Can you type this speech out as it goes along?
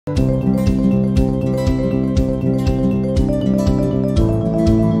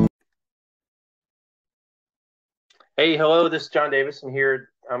Hey, hello, this is John Davis.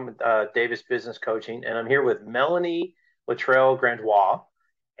 I'm Davis Business Coaching, and I'm here with Melanie Latrelle Grandoit.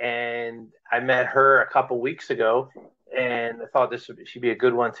 And I met her a couple weeks ago, and I thought she'd be a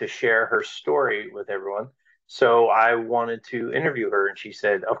good one to share her story with everyone. So I wanted to interview her, and she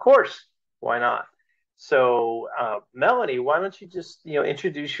said, "Of course, why not?" So, Melanie, why don't you just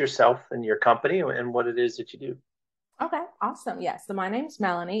introduce yourself and your company and what it is that you do? Okay, awesome. Yeah, so my name's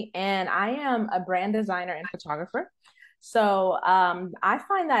Melanie, and I am a brand designer and photographer. I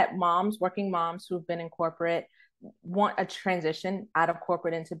find that working moms who've been in corporate, want a transition out of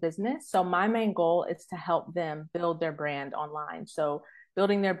corporate into business. So my main goal is to help them build their brand online. So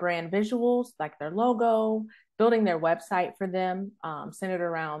building their brand visuals, like their logo, building their website for them, centered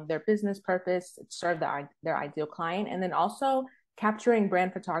around their business purpose, serve their ideal client, and then also capturing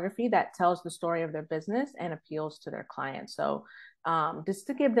brand photography that tells the story of their business and appeals to their clients. Just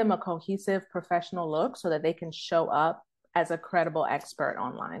to give them a cohesive professional look so that they can show up as a credible expert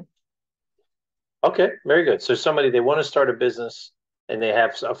online. Okay, very good. So somebody they want to start a business and they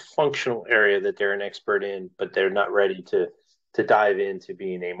have a functional area that they're an expert in, but they're not ready to dive into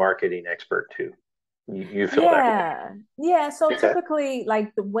being a marketing expert too. You feel that way. Yeah. Yeah. So Okay. typically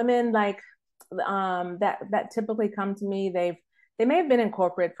like the women that typically come to me, they may have been in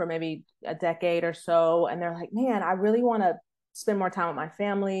corporate for maybe a decade or so, and they're like, man, I really want to spend more time with my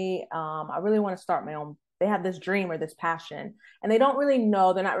family. I really want to start my own. They have this dream or this passion, and they don't really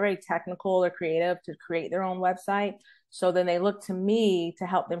know, they're not very technical or creative to create their own website. So then they look to me to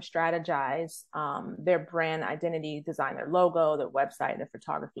help them strategize their brand identity, design their logo, their website, their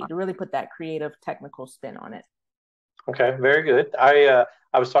photography, to really put that creative, technical spin on it. Okay, very good. I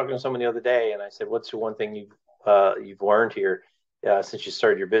was talking to someone the other day and I said, "What's the one thing you've learned here since you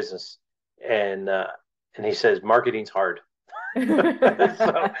started your business?" And uh, and he says, "Marketing's hard."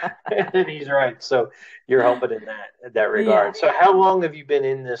 So and he's right. So you're helping in that Yeah. regard. So how long have you been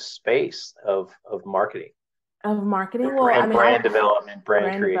in this space of marketing? Of The marketing. Well, I brand mean, I brand development, brand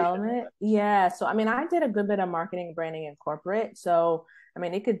brand creation. development. Yeah. So, I mean, I did a good bit of marketing and branding in corporate. So, I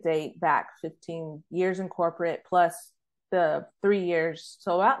mean, it could date back 15 years in corporate plus the 3 years.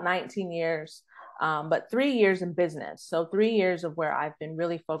 So, about 19 years, but 3 years in business. So, 3 years of where I've been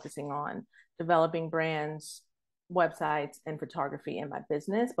really focusing on developing brands, websites, and photography in my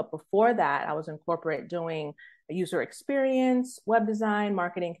business. But before that, I was in corporate doing user experience, web design,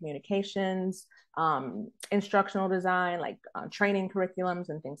 marketing, communications, instructional design, like training curriculums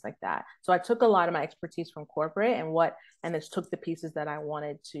and things like that. So I took a lot of my expertise from corporate and just took the pieces that I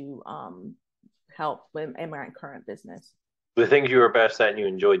wanted to help with in my current business. The things you were best at and you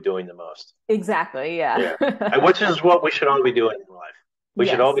enjoyed doing the most. Exactly. Yeah. Yeah. And which is what we should all be doing in life. We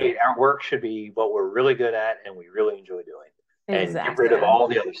should all Yes. be, our work should be what we're really good at and we really enjoy doing and get rid of Exactly. all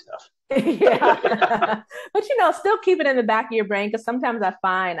the other stuff. Yeah. But still keep it in the back of your brain because sometimes I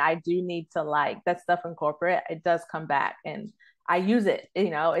find I do need to like that stuff in corporate. It does come back and I use it.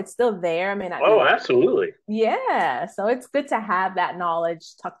 It's still there. I may not Oh, be. absolutely. Yeah, so it's good to have that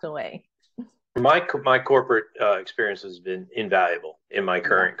knowledge tucked away. My corporate experience has been invaluable in my Yeah.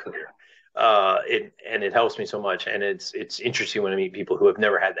 current career. It helps me so much, and it's interesting when I meet people who have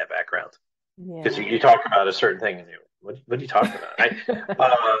never had that background because Yeah. you talk about a certain thing and you what are you talking about?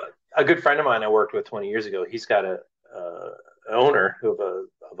 A good friend of mine I worked with 20 years ago. He's got an owner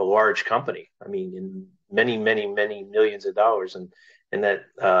of a large company. I mean, in many millions of dollars, and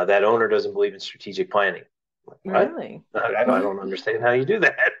that owner doesn't believe in strategic planning. What? Really? I don't understand how you do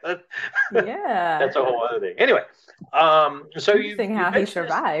that. But Yeah. that's a whole other thing. Anyway, so Interesting you how he mentioned this.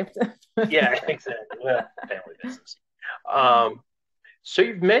 survived. Yeah, exactly. Well, family business. Um, so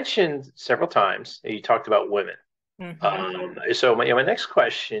you've mentioned several times that you talked about women. Hmm. So my next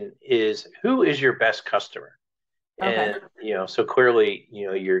question is, who is your best customer? Okay. And so clearly,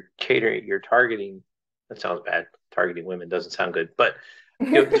 you're catering, you're targeting. That sounds bad. Targeting women doesn't sound good, but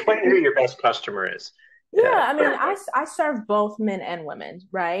explain who your best customer is. Yeah, Yeah. I mean, I serve both men and women,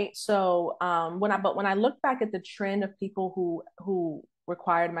 right? When I look back at the trend of people who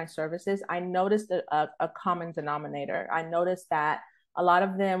required my services, I noticed a common denominator. I noticed that a lot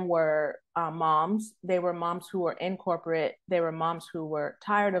of them were moms. They were moms who were in corporate. They were moms who were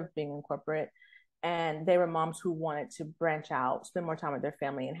tired of being in corporate, and they were moms who wanted to branch out, spend more time with their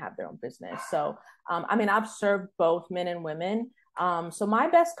family, and have their own business. I mean, I've served both men and women. So my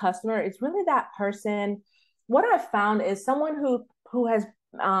best customer is really that person. What I've found is someone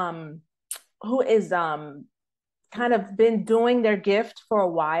um, who is kind of been doing their gift for a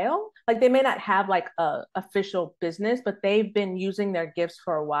while. Like they may not have like a official business, but they've been using their gifts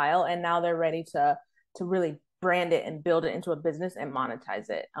for a while, and now they're ready to really brand it and build it into a business and monetize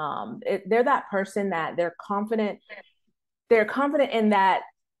it. They're that person that they're confident they're confident in that,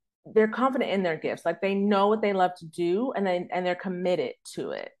 they're confident in their gifts. Like they know what they love to do, and they're committed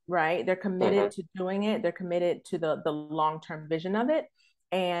to it, right? They're committed Mm-hmm. to doing it. They're committed to the long-term vision of it.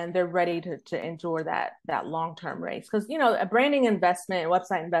 And they're ready to endure that long-term race. Because a branding investment,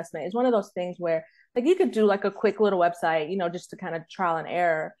 website investment is one of those things where like you could do like a quick little website, just to kind of trial and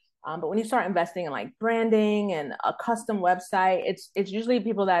error. But when you start investing in like branding and a custom website, it's usually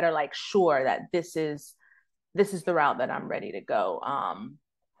people that are like sure that this is the route that I'm ready to go.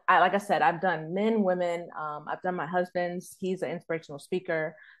 Like I said, I've done men, women. I've done my husband's. He's an inspirational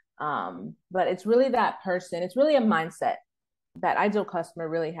speaker. But it's really that person. It's really a mindset. That ideal customer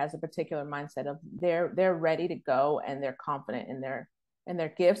really has a particular mindset of they're ready to go, and they're confident in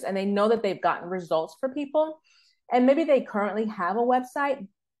their gifts, and they know that they've gotten results for people. And maybe they currently have a website,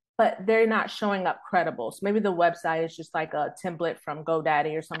 but they're not showing up credible. So maybe the website is just like a template from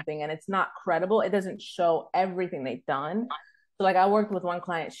GoDaddy or something, and it's not credible. It doesn't show everything they've done. So like I worked with one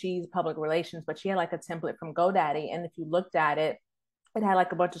client, she's public relations, but she had like a template from GoDaddy. And if you looked at it, it had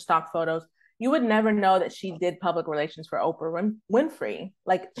like a bunch of stock photos. You would never know that she did public relations for Oprah Winfrey.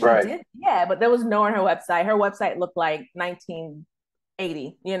 Like she Right. did, yeah, but there was no on her website. Her website looked like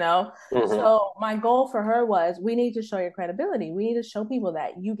 1980. Mm-hmm. So my goal for her was we need to show your credibility. We need to show people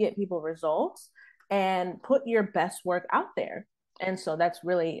that you get people results and put your best work out there. And so that's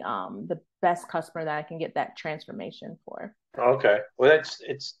really the best customer that I can get that transformation for. Okay. Well,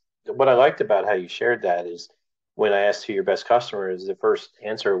 it's what I liked about how you shared that is when I asked who your best customer is, the first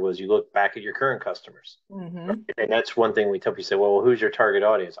answer was you look back at your current customers. Mm-hmm. And that's one thing we tell people say, well, who's your target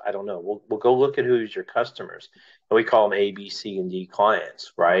audience? I don't know. We'll go look at who's your customers. And we call them A, B, C, and D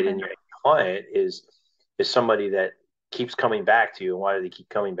clients, right? Okay. And your client is somebody that keeps coming back to you. And why do they keep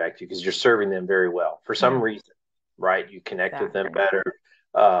coming back to you? Because you're serving them very well for some Mm-hmm. reason, right? You connect with them Exactly.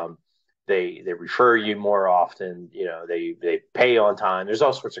 better. Um, they refer you more often. They pay on time. There's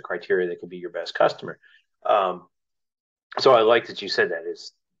all sorts of criteria that could be your best customer. Um, so I like that you said that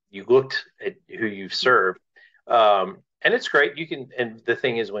is you looked at who you've served, and it's great. You can, and the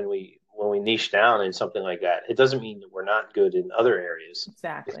thing is when we niche down in something like that, it doesn't mean that we're not good in other areas.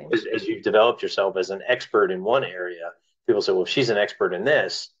 Exactly. As you've developed yourself as an expert in one area, people say, well, if she's an expert in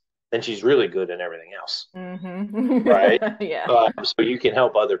this, then she's really good in everything else, right? Mm-hmm. Yeah. So you can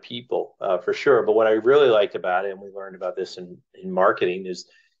help other people for sure. But what I really liked about it, and we learned about this in marketing, is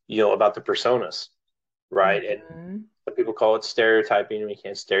about the personas, right? And Mm-hmm. some people call it stereotyping, and we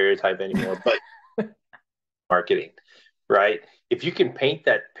can't stereotype anymore, but marketing, right? If you can paint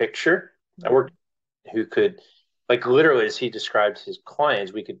that picture, I worked who could, like, literally, as he describes his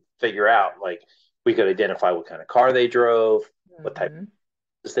clients, we could figure out, like, we could identify what kind of car they drove, what type Mm-hmm.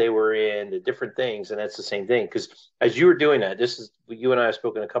 of they were in, the different things, and that's the same thing. Because as you were doing that, this is you and I have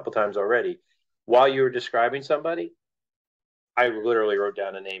spoken a couple times already. While you were describing somebody, I literally wrote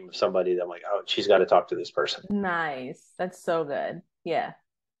down a name of somebody that I'm like, oh, she's got to talk to this person. Nice. That's so good. Yeah,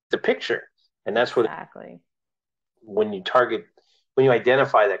 The picture, and that's what exactly. when you target when you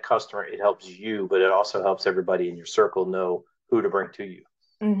identify that customer, it helps you, but it also helps everybody in your circle know who to bring to you.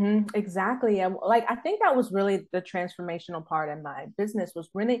 Exactly. Yeah. Like I think that was really the transformational part in my business was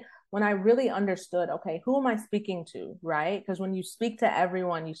really when I really understood, okay, who am I speaking to? Right. Because when you speak to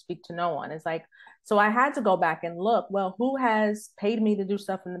everyone, you speak to no one. It's like, so I had to go back and look, well, who has paid me to do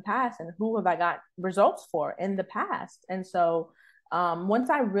stuff in the past and who have I got results for in the past? And so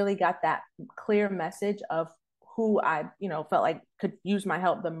once I really got that clear message of who I, felt like could use my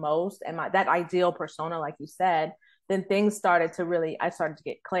help the most and that ideal persona, like you said, then things started to really, I started to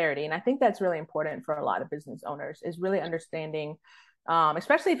get clarity. And I think that's really important for a lot of business owners is really understanding,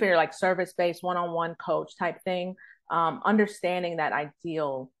 especially if you're like service-based, one-on-one coach type thing, understanding that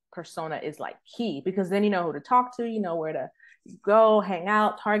ideal persona is like key because then you know who to talk to, you know where to go, hang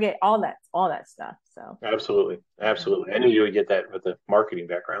out, target, all that stuff. So Absolutely, absolutely. I knew you would get that with the marketing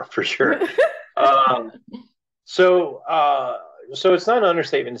background for sure. Um, so, uh, so it's not an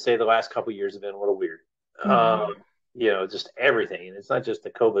understatement to say the last couple of years have been a little weird. Um, mm-hmm. just everything, and it's not just the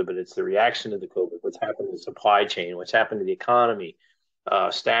COVID, but it's the reaction to the COVID. What's happened to the supply chain? What's happened to the economy?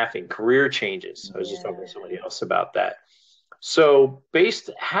 Staffing, career changes. I was just talking to Yeah. somebody else about that. So,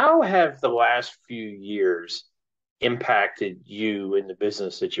 how have the last few years impacted you in the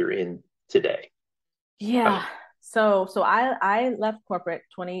business that you're in today? Yeah. So I left corporate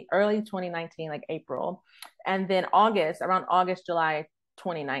early 2019, like April. And then around August, July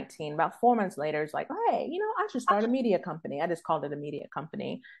 2019, about 4 months later, it's like, hey, I should start a media company. I just called it a media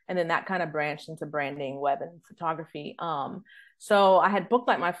company. And then that kind of branched into branding, web and photography. So I had booked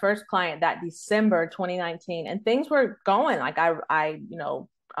like my first client that December 2019 and things were going like I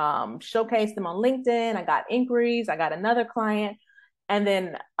showcased them on LinkedIn. I got inquiries. I got another client. And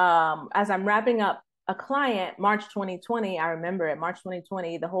then as I'm wrapping up a client, March 2020, I remember it, March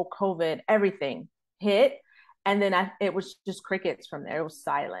 2020, the whole COVID, everything hit. And then it was just crickets from there. It was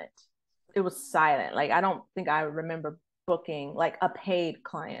silent. It was silent. Like, I don't think I remember booking like a paid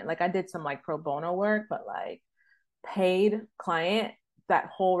client. Like, I did some like pro bono work, but like paid client that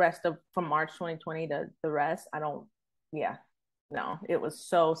whole rest of from March 2020 to the rest, I don't, yeah, no, it was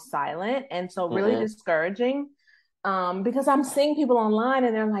so silent and so really Mm-hmm. discouraging. Because I'm seeing people online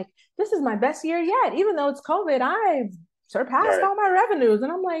and they're like, this is my best year yet. Even though it's COVID, I've surpassed Right. all my revenues.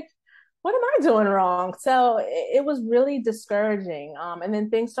 And I'm like, what am I doing wrong? So it was really discouraging. And then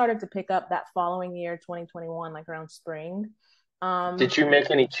things started to pick up that following year, 2021, like around spring. Um, Did you make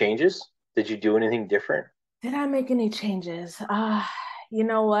any changes? Did you do anything different? did I make any changes? You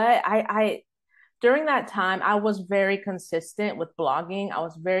know what? I during that time, I was very consistent with blogging. I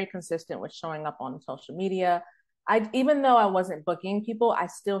was very consistent with showing up on social media. I even though I wasn't booking people, I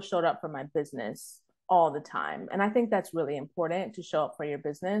still showed up for my business all the time. And I think that's really important to show up for your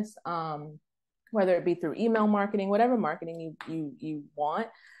business. Whether it be through email marketing, whatever marketing you want.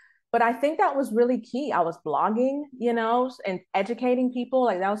 But I think that was really key. I was blogging, and educating people.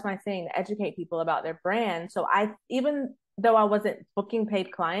 Like, that was my thing, to educate people about their brand. So I, even though I wasn't booking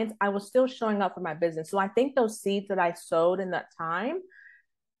paid clients, I was still showing up for my business. So I think those seeds that I sowed in that time,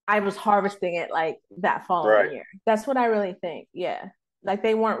 I was harvesting it like that following Right. year. That's what I really think. Yeah. Like,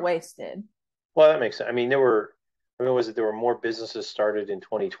 they weren't wasted. Well, that makes sense. I mean, there were more businesses started in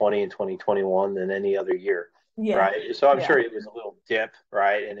 2020 and 2021 than any other year, Yeah. right? So I'm sure Yeah. it was a little dip,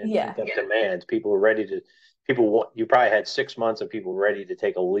 right? And then Yeah. pent up demand. People were ready to, you probably had 6 months of people ready to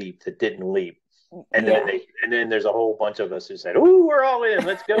take a leap that didn't leap. Yeah. And then there's a whole bunch of us who said, "Ooh, we're all in.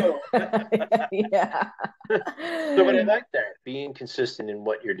 Let's go." Yeah. So, but I like that, being consistent in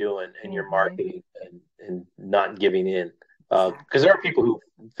what you're doing and your Mm-hmm. marketing, and not giving in. Because there Exactly. are people who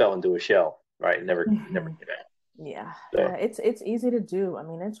fell into a shell, right? And never Mm-hmm. get out. Yeah, yeah, So, it's easy to do. I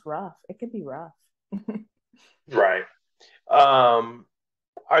mean, it's rough. It can be rough. right. Um,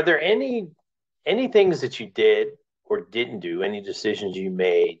 are there any things that you did or didn't do, any decisions you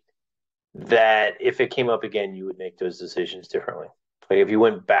made that if it came up again, you would make those decisions differently? Like, if you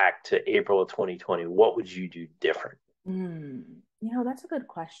went back to April of 2020, what would you do different? That's a good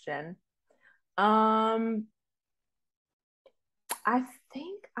question. Um, I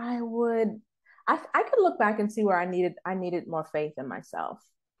think I would. I could look back and see where I needed more faith in myself.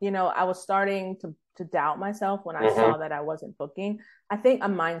 I was starting to doubt myself when I Mm-hmm. saw that I wasn't booking. I think a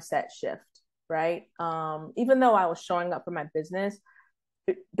mindset shift, right? Even though I was showing up for my business,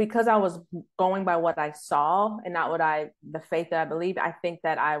 because I was going by what I saw and not the faith that I believed, I think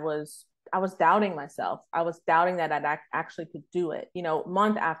that I was doubting myself. I was doubting that actually could do it.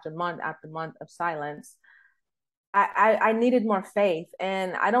 Month after month after month of silence, I needed more faith,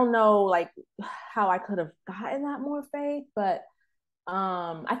 and I don't know like how I could have gotten that more faith, but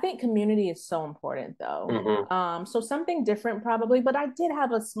I think community is so important though. Mm-hmm. So something different probably, but I did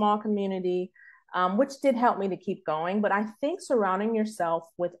have a small community, which did help me to keep going. But I think surrounding yourself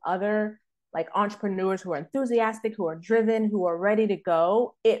with other like entrepreneurs who are enthusiastic, who are driven, who are ready to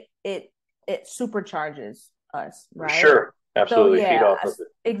go, it supercharges us, right? Sure. So Absolutely. Feed yeah, off of it.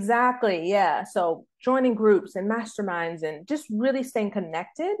 exactly. Yeah. So joining groups and masterminds and just really staying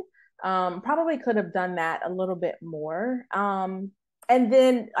connected. Probably could have done that a little bit more. And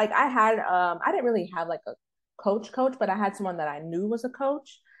then like I didn't really have like a coach, but I had someone that I knew was a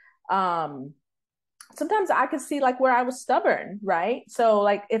coach. Um, Sometimes I could see like where I was stubborn, right? So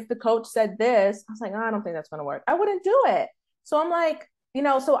like if the coach said this, I was like, oh, I don't think that's gonna work. I wouldn't do it. So I'm like,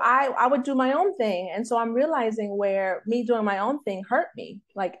 so I would do my own thing. And so I'm realizing where me doing my own thing hurt me.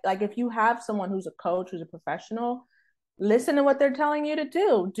 Like if you have someone who's a coach, who's a professional, listen to what they're telling you to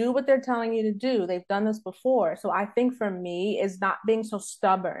do what they're telling you to do. They've done this before. So I think for me is not being so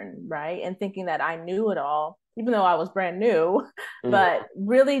stubborn, right? And thinking that I knew it all, even though I was brand new, Mm-hmm. but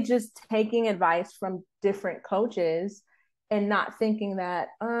really just taking advice from different coaches and not thinking that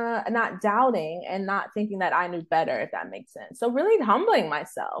not doubting and not thinking that I knew better, if that makes sense. So really humbling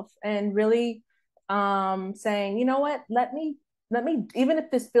myself and really saying, you know what, let me, even if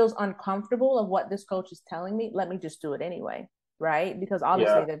this feels uncomfortable of what this coach is telling me, let me just do it anyway, right? Because Yeah.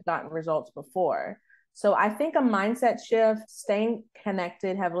 obviously they've gotten results before. So I think a mindset shift, staying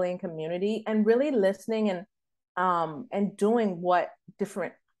connected heavily in community, and really listening and doing what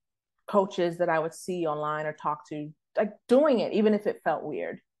different coaches that I would see online or talk to, like doing it, even if it felt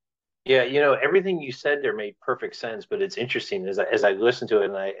weird. Yeah, everything you said there made perfect sense, but it's interesting as I listen to it,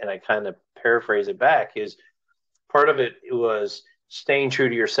 and I kind of paraphrase it back, is part of it was staying true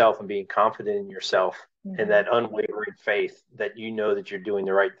to yourself and being confident in yourself and Mm-hmm. that unwavering faith that you know that you're doing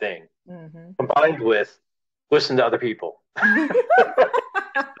the right thing, Mm-hmm. combined with listen to other people.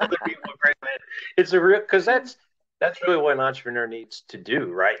 Other people are great, man. It's a real because that's really what an entrepreneur needs to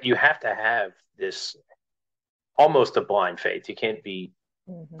do, right? You have to have this almost a blind faith. You can't be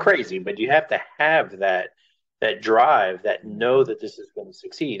Mm-hmm. crazy, but you have to have that drive that know Mm-hmm. that this is going to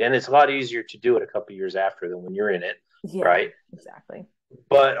succeed. And it's a lot easier to do it a couple years after than when you're in it, Yeah, right? exactly.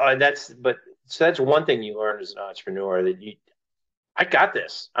 But so that's one thing you learn as an entrepreneur that you I got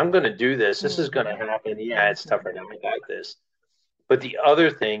this. I'm going to do this. This is going to Mm-hmm. happen. Yeah, it's tough Mm-hmm. right now. I got this. But the other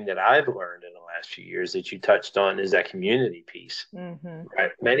thing that I've learned in the last few years that you touched on is that community piece. Mm-hmm.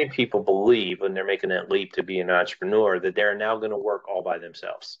 Right? Many people believe when they're making that leap to be an entrepreneur that they're now going to work all by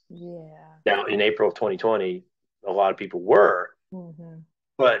themselves. Yeah. Now, in April of 2020, a lot of people were, Mm-hmm.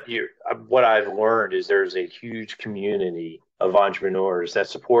 but what I've learned is there's a huge community of entrepreneurs that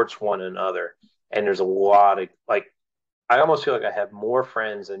supports one another, and there's a lot of like I almost feel like I have more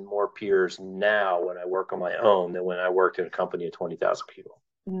friends and more peers now when I work on my own than when I worked in a company of 20,000 people.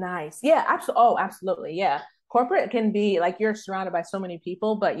 Nice. Yeah, absolutely. Oh, absolutely. Yeah. Corporate can be like you're surrounded by so many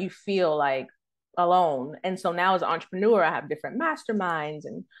people, but you feel like alone. And so now as an entrepreneur, I have different masterminds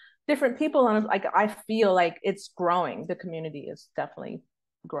and different people. And like I feel like it's growing. The community is definitely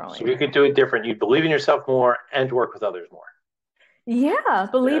So growing. you could do it different. You believe in yourself more and work with others more. Yeah,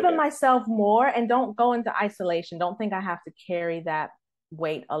 believe in Okay. myself more and don't go into isolation. Don't think I have to carry that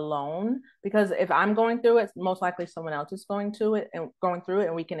weight alone because if I'm going through it, most likely someone else is going through it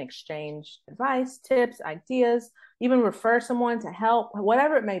and we can exchange advice, tips, ideas, even refer someone to help,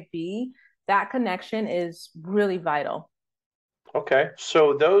 whatever it may be. That connection is really vital. Okay.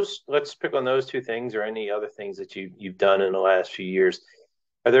 So let's pick on those two things or any other things that you've done in the last few years.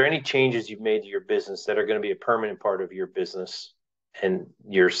 Are there any changes you've made to your business that are going to be a permanent part of your business and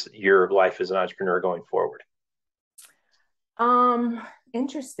your life as an entrepreneur going forward? Um,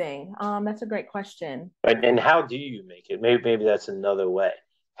 Interesting. That's a great question. And how do you make it? Maybe that's another way.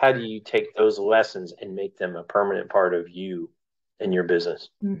 How do you take those lessons and make them a permanent part of you and your business?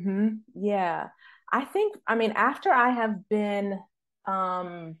 Yeah. I mean, after I have been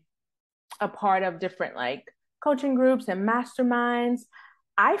um a part of different like coaching groups and masterminds,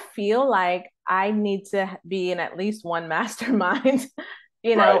 I feel like I need to be in at least one mastermind,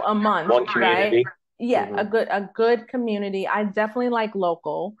 Right. a month, One right? community. Yeah, Mm-hmm. a good community. I definitely like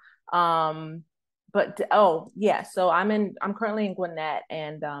local. Um, but oh yeah, so I'm currently in Gwinnett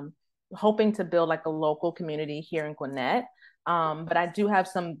and hoping to build like a local community here in Gwinnett. But I do have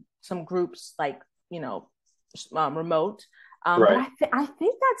some groups like, you know, remote. But Right. I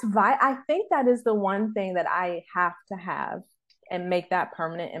think I think that is the one thing that I have to have and make that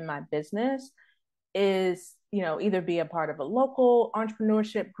permanent in my business is, either be a part of a local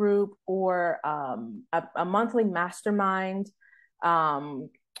entrepreneurship group or a monthly mastermind, um,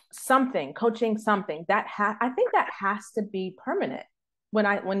 something, coaching something I think that has to be permanent.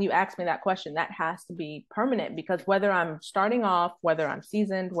 When you ask me that question, that has to be permanent because whether I'm starting off, whether I'm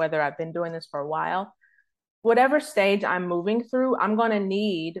seasoned, whether I've been doing this for a while, whatever stage I'm moving through, I'm going to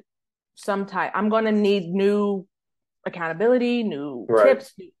need new accountability, new Right.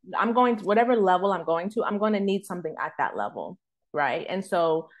 tips. I'm going to whatever level I'm going to need something at that level. Right. And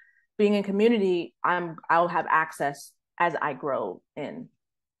so being in community, I'll have access as I grow in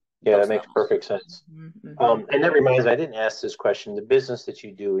Yeah, that those makes levels. perfect sense. Mm-hmm, mm-hmm. And that reminds me, I didn't ask this question. The business that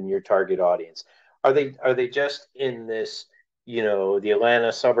you do in your target audience, are they just in this, the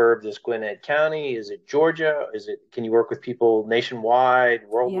Atlanta suburb, this Gwinnett County? Is it Georgia? Can you work with people nationwide, Yeah.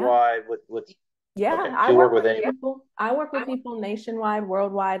 worldwide? Yeah, Okay. So you work with anybody. I work with people nationwide,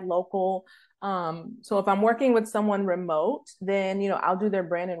 worldwide, local. So if I'm working with someone remote, then I'll do their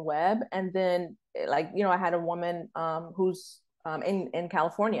brand and web, and then I had a woman who's in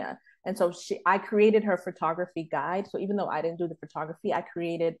California, and so I created her photography guide. So even though I didn't do the photography, I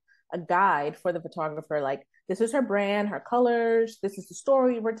created a guide for the photographer. Like this is her brand, her colors, this is the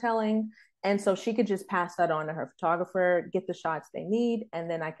story we're telling, and so she could just pass that on to her photographer, get the shots they need, and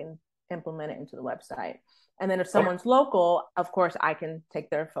then I can implement it into the website. And then if Okay. someone's local, of course, I can take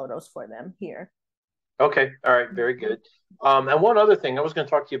their photos for them here. Okay. All right. Very Mm-hmm. good. And one other thing, I was going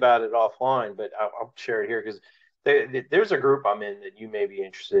to talk to you about it offline, but I'll share it here because there's a group I'm in that you may be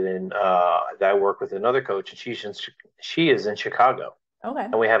interested in. That I work with another coach, and she is in Chicago, Okay.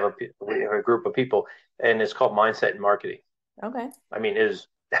 and we have a group of people, and it's called Mindset and Marketing. Okay. I mean, it is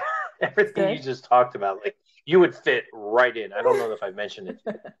That's everything you good. just talked about. Like you would fit right in. I don't know if I mentioned it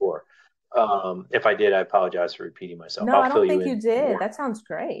to you before. If I did, I apologize for repeating myself. No, I'll I fill don't you think you in did. more. That sounds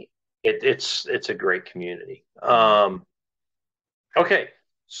great. It's a great community. Mm-hmm. Okay.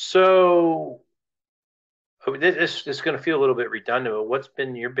 So this is going to feel a little bit redundant, but what's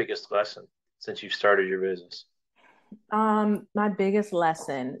been your biggest lesson since you've started your business? My biggest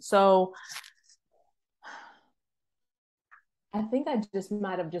lesson. So I think I just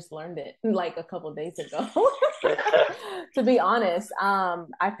might have just learned it like a couple of days ago. To be honest,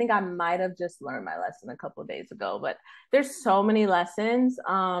 I think I might have just learned my lesson a couple of days ago. But there's so many lessons.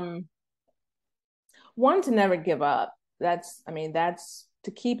 One, to never give up. That's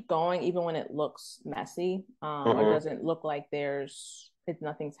to keep going even when it looks messy, or Hmm. doesn't look like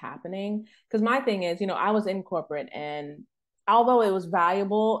nothing's happening. Because my thing is, I was in corporate, and although it was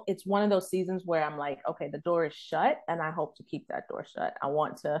valuable, it's one of those seasons where I'm like, okay, the door is shut, and I hope to keep that door shut. I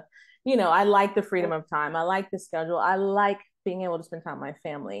want to, I like the freedom of time. I like the schedule. I like being able to spend time with my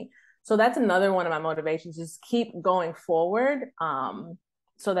family. So that's another one of my motivations, is keep going forward,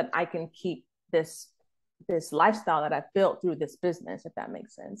 so that I can keep this lifestyle that I've built through this business, if that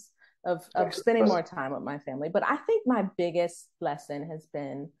makes sense, of spending more time with my family. But I think my biggest lesson has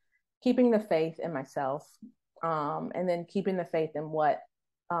been keeping the faith in myself, and then keeping the faith in what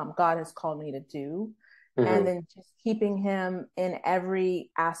God has called me to do. And Hmm. then just keeping him in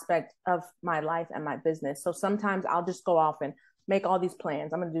every aspect of my life and my business. So sometimes I'll just go off and make all these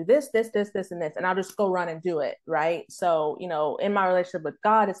plans. I'm going to do this, and this, and I'll just go run and do it. Right. So, in my relationship with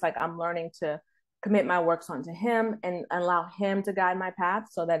God, it's like I'm learning to commit my works onto him and allow him to guide my path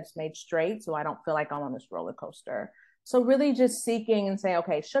so that it's made straight, so I don't feel like I'm on this roller coaster. So really just seeking and saying,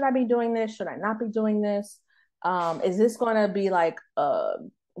 okay, should I be doing this? Should I not be doing this? Is this going to be like a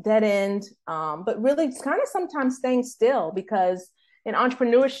dead end? But really it's kind of sometimes staying still, because in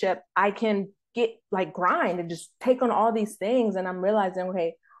entrepreneurship, I can get like grind and just take on all these things. And I'm realizing,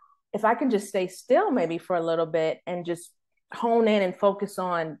 okay, if I can just stay still maybe for a little bit and just hone in and focus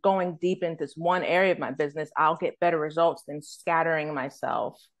on going deep into this one area of my business, I'll get better results than scattering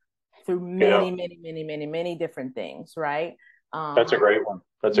myself through Yeah, many, many, many, many, many different things, right? that's a Um, great one.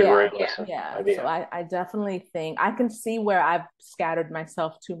 That's a yeah, great lesson yeah. So idea. I definitely think I can see where I've scattered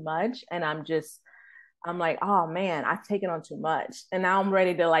myself too much, and I'm like, oh man, I've taken on too much. And now I'm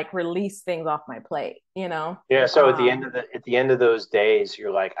ready to like release things off my plate. Yeah. So Um, at the end of those days,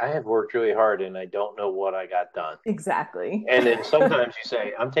 you're like, I have worked really hard and I don't know what I got done. exactly. And then sometimes you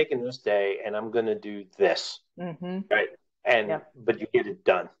say, I'm taking this day and I'm going to do this, Mm-hmm. right? And Yep, but you get it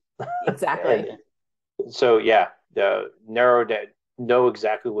done. exactly. And so yeah, narrow down, know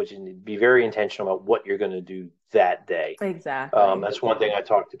exactly what you need. Be very intentional about what you're going to do that day. Exactly. That's one thing I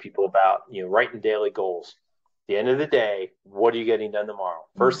talk to people about. Writing daily goals. At the end of the day, what are you getting done tomorrow?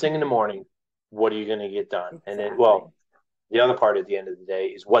 First thing in the Mm-hmm. morning, what are you going to get done? And then, Exactly. well, the other part at the end of the day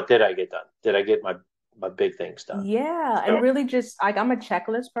is what did I get done? Did I get my big things done? Yeah. And So really just like I'm a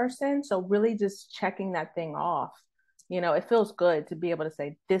checklist person. So really just checking that thing off. It feels good to be able to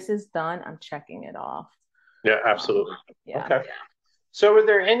say, this is done. I'm checking it off. yeah, Um, absolutely. yeah. Okay. So is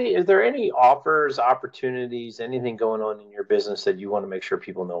there any offers, opportunities, anything going on in your business that you want to make sure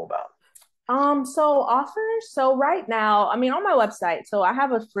people know about? So offers. So right now, I mean, on my website, so I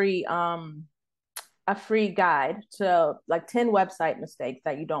have a free guide to like 10 website mistakes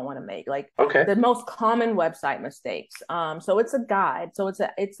that you don't want to make, like Okay. the most common website mistakes. So it's a guide. So it's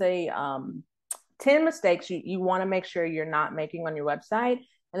a 10 mistakes you want to make sure you're not making on your website.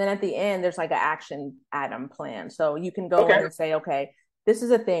 And then at the end, there's like an action item plan. So you can go in Okay. and say, okay, this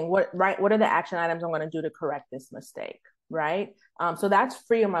is a thing. What are the action items I'm going to do to correct this mistake? Right. So that's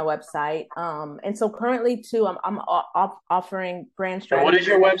free on my website. And so currently too, I'm offering brand And what strategy is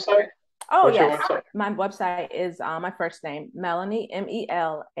your sessions. website? Oh What's your yes, website? my website is my first name, Melanie,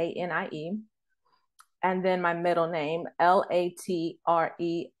 Melanie, and then my middle name, Latrelle.com.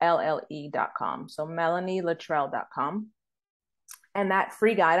 So MelanieLatrelle.com. And that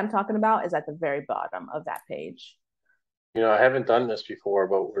free guide I'm talking about is at the very bottom of that page. I haven't done this before,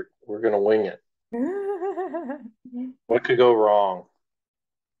 but we're gonna wing it. Yeah, What could go wrong?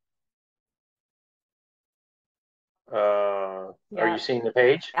 Are you seeing the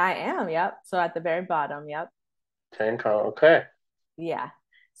page? I am. Yep. So at the very bottom. Yep. Okay, Yeah.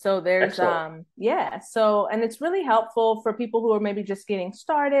 So there's excellent. yeah, so and it's really helpful for people who are maybe just getting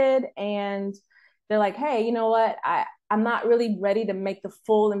started, and they're like, "Hey, you know what? I'm not really ready to make the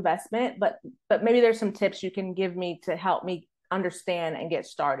full investment, but maybe there's some tips you can give me to help me understand and get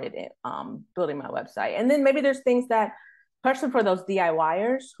started in building my website." And then maybe there's things that, especially for those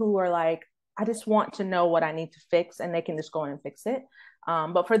DIYers who are like, "I just want to know what I need to fix," and they can just go in and fix it.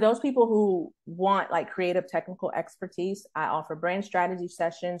 But for those people who want like creative technical expertise, I offer brand strategy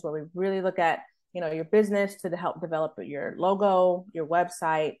sessions where we really look at your business to help develop your logo, your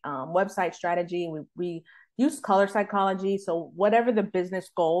website, website strategy. We use color psychology. So whatever the business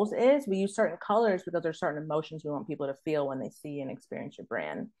goals is, we use certain colors because there's certain emotions we want people to feel when they see and experience your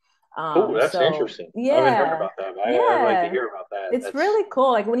brand. Oh, that's So interesting. I haven't heard yeah, about that. I'd like to yeah, hear about that. it's really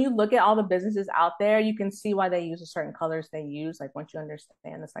cool. Like when you look at all the businesses out there, you can see why they use the certain colors they use. Like once you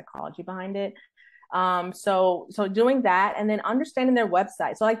understand the psychology behind it. So doing that and then understanding their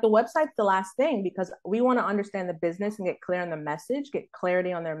website. So like the website's the last thing because we want to understand the business and get clear on the message, get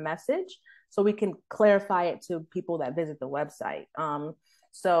clarity on their message, so we can clarify it to people that visit the website.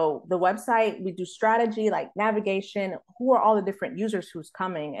 So the website, we do strategy like navigation. Who are all the different users who's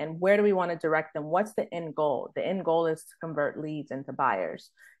coming, and where do we want to direct them? What's the end goal? The end goal is to convert leads into buyers.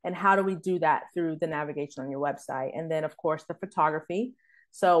 And how do we do that through the navigation on your website? And then, of course, the photography.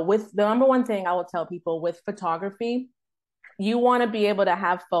 So with the number one thing I will tell people with photography, you want to be able to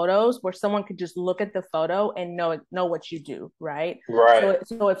have photos where someone could just look at the photo and know what you do, right? Right.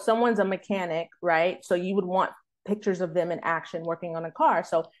 So if someone's a mechanic, right? So you would want pictures of them in action working on a car.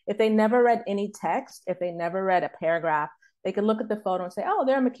 So if they never read any text, if they never read a paragraph, they could look at the photo and say, oh,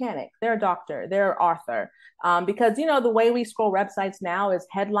 they're a mechanic, they're a doctor, they're an author. Because, the way we scroll websites now is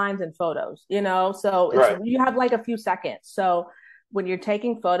headlines and photos, so Right. you have like a few seconds. So when you're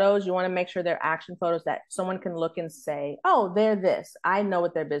taking photos, you want to make sure they're action photos that someone can look and say, oh, they're this. I know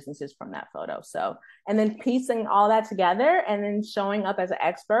what their business is from that photo. So, and then piecing all that together and then showing up as an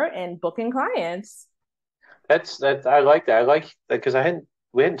expert and booking clients. That. I like that. I like that because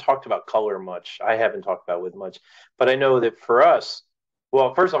we hadn't talked about color much. I haven't talked about it with much, but I know that for us,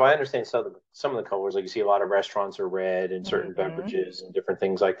 well, first of all, I understand some of the colors. Like you see a lot of restaurants are red and certain Mm-hmm. beverages and different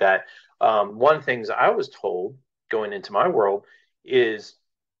things like that. One things I was told going into my world is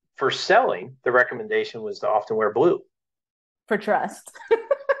for selling, the recommendation was to often wear blue. For trust.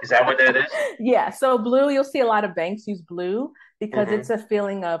 Is that what that is? Yeah. So blue, you'll see a lot of banks use blue because Mm-hmm. it's a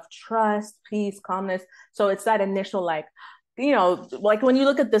feeling of trust, peace, calmness. So it's that initial, like, like when you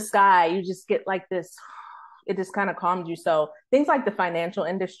look at the sky, you just get like this, it just kind of calms you. So things like the financial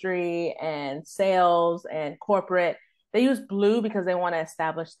industry and sales and corporate, they use blue because they want to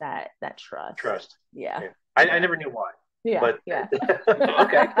establish that trust. Trust. Yeah. Yeah. I Yeah. never knew why, Yeah. but Yeah.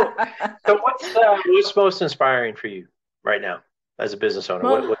 okay, cool. So what's most inspiring for you right now as a business owner?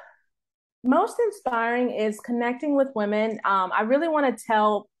 Well, most inspiring is connecting with women. I really want to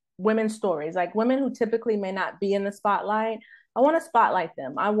tell women's stories, like women who typically may not be in the spotlight. I want to spotlight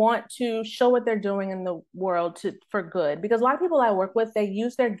them. I want to show what they're doing in the world for good, because a lot of people I work with, they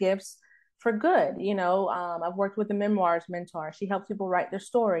use their gifts for good. I've worked with a memoirs mentor. She helps people write their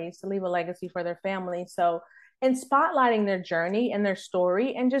stories to leave a legacy for their family. So, in spotlighting their journey and their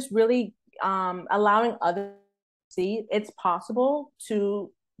story, and just really allowing others to see it's possible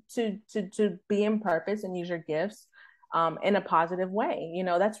to be in purpose and use your gifts in a positive way.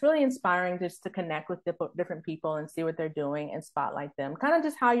 That's really inspiring, just to connect with different people and see what they're doing and spotlight them. Kind of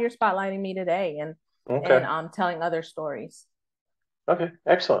just how you're spotlighting me today, and okay, telling other stories. okay,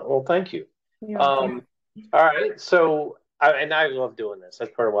 excellent. Well, thank you. You're welcome. Um, all right. So, I love doing this.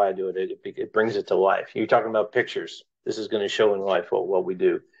 That's part of why I do it. It brings it to life. You're talking about pictures. This is going to show in life what we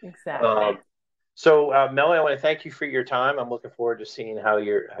do. Exactly. Um, Melanie, I want to thank you for your time. I'm looking forward to seeing how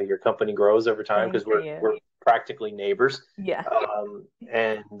your company grows over time Thank because we're you. practically neighbors, Yeah.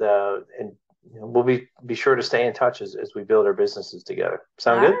 and we'll be sure to stay in touch as we build our businesses together. All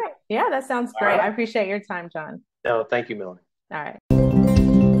Sound good? right. Yeah, that sounds All great. I right. appreciate your time, John. No, thank you, Melanie. All right.